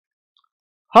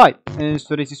Hi, in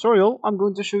today's tutorial, I'm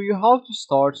going to show you how to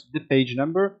start the page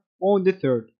number on the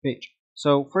third page.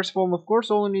 So first of all, of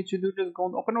course, all you need to do is go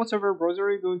and open whatever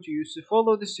browser you're going to use to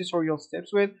follow this tutorial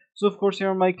steps with. So of course,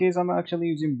 here in my case, I'm actually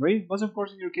using Brave, but of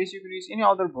course, in your case, you can use any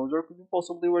other browser could be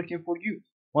possibly working for you.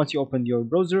 Once you open your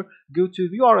browser, go to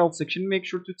the URL section, make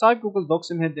sure to type Google Docs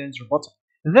and hit the enter button.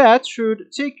 That should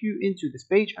take you into this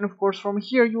page, and of course from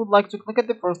here you would like to click at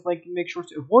the first link and make sure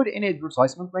to avoid any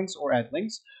advertisement links or ad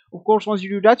links. Of course, once you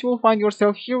do that, you will find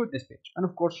yourself here with this page. And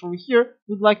of course, from here,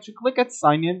 you'd like to click at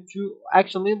sign in to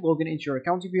actually log in into your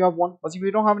account if you have one. But if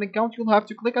you don't have an account, you'll have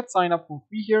to click at sign up for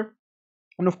free here.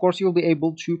 And of course, you'll be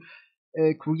able to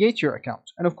create your account.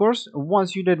 And of course,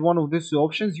 once you did one of these two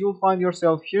options, you'll find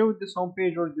yourself here with this home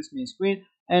page or this main screen.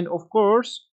 And of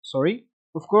course,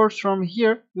 from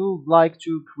here, you'd like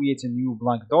to create a new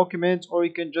blank document, or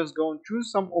you can just go and choose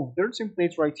some of their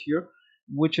templates right here,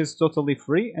 which is totally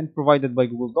free and provided by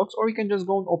Google Docs, or you can just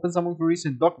go and open some of your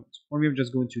recent documents. Or we're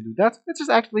just going to do that. This is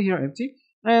actually here empty.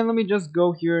 And let me just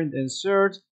go here and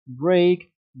insert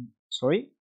break,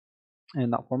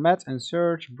 and not format, and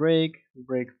search break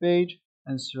page,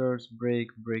 and search break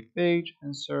page,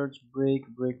 and search break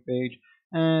page,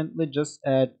 and let's just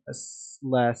add a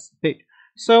last page.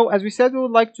 So as we said, we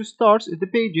would like to start the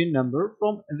page number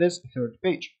from this third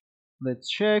page. Let's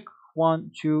check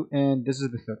 1 2, and this is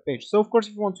the third page. So of course,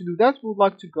 if you want to do that, we would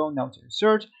like to go now to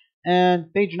insert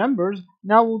and page numbers.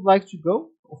 Now we would like to go,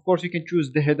 of course, you can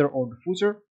choose the header or the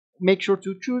footer. Make sure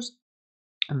to choose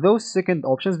those second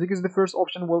options because the first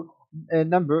option will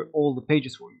number all the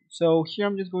pages for you. So here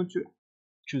I'm just going to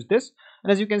choose this,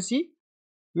 and as you can see,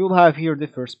 we will have here the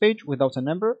first page without a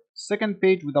number, second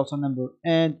page without a number,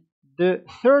 and the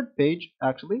third page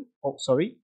actually,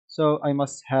 so I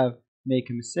must have make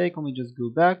a mistake. Let me just go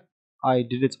back. I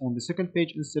did it on the second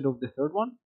page instead of the third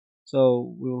one,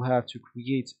 so we will have to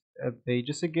create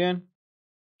pages again.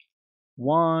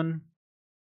 1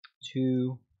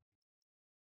 2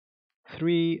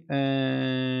 3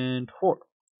 and 4.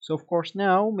 So of course,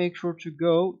 now make sure to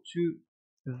go to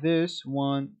this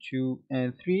 1 2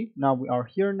 and 3. Now we are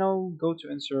here. Now go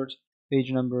to insert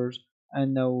page numbers,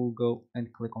 and now we'll go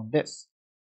and click on this.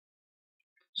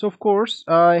 So of course,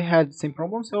 I had the same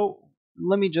problem, so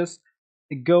let me just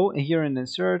go here and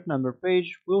insert number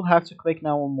page. We'll have to click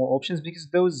now on more options because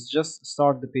those just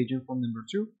start the page in from number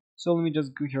 2. So let me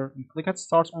just go here and click at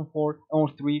start on 4 or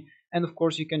 3, and of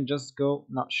course you can just go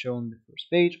not show on the first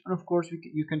page, and of course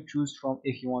you can choose from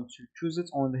if you want to choose it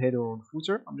on the header or the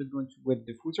footer. I'm just going to with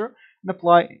the footer and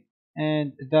apply,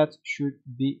 and that should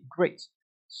be great.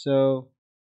 So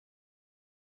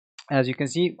as you can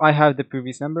see, I have the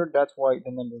previous number, that's why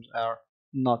the numbers are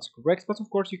not correct, but of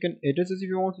course you can edit it if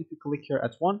you want. If you click here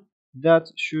at 1, that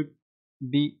should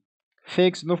be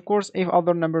fixed, and of course if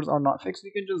other numbers are not fixed,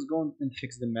 you can just go and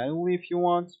fix them manually if you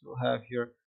want. You'll have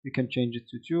here, you can change it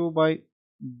to 2 by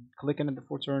clicking at the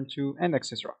footer and 2, and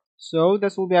etc. So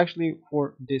this will be actually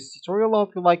for this tutorial. I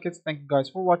hope you like it. Thank you guys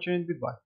for watching, and goodbye.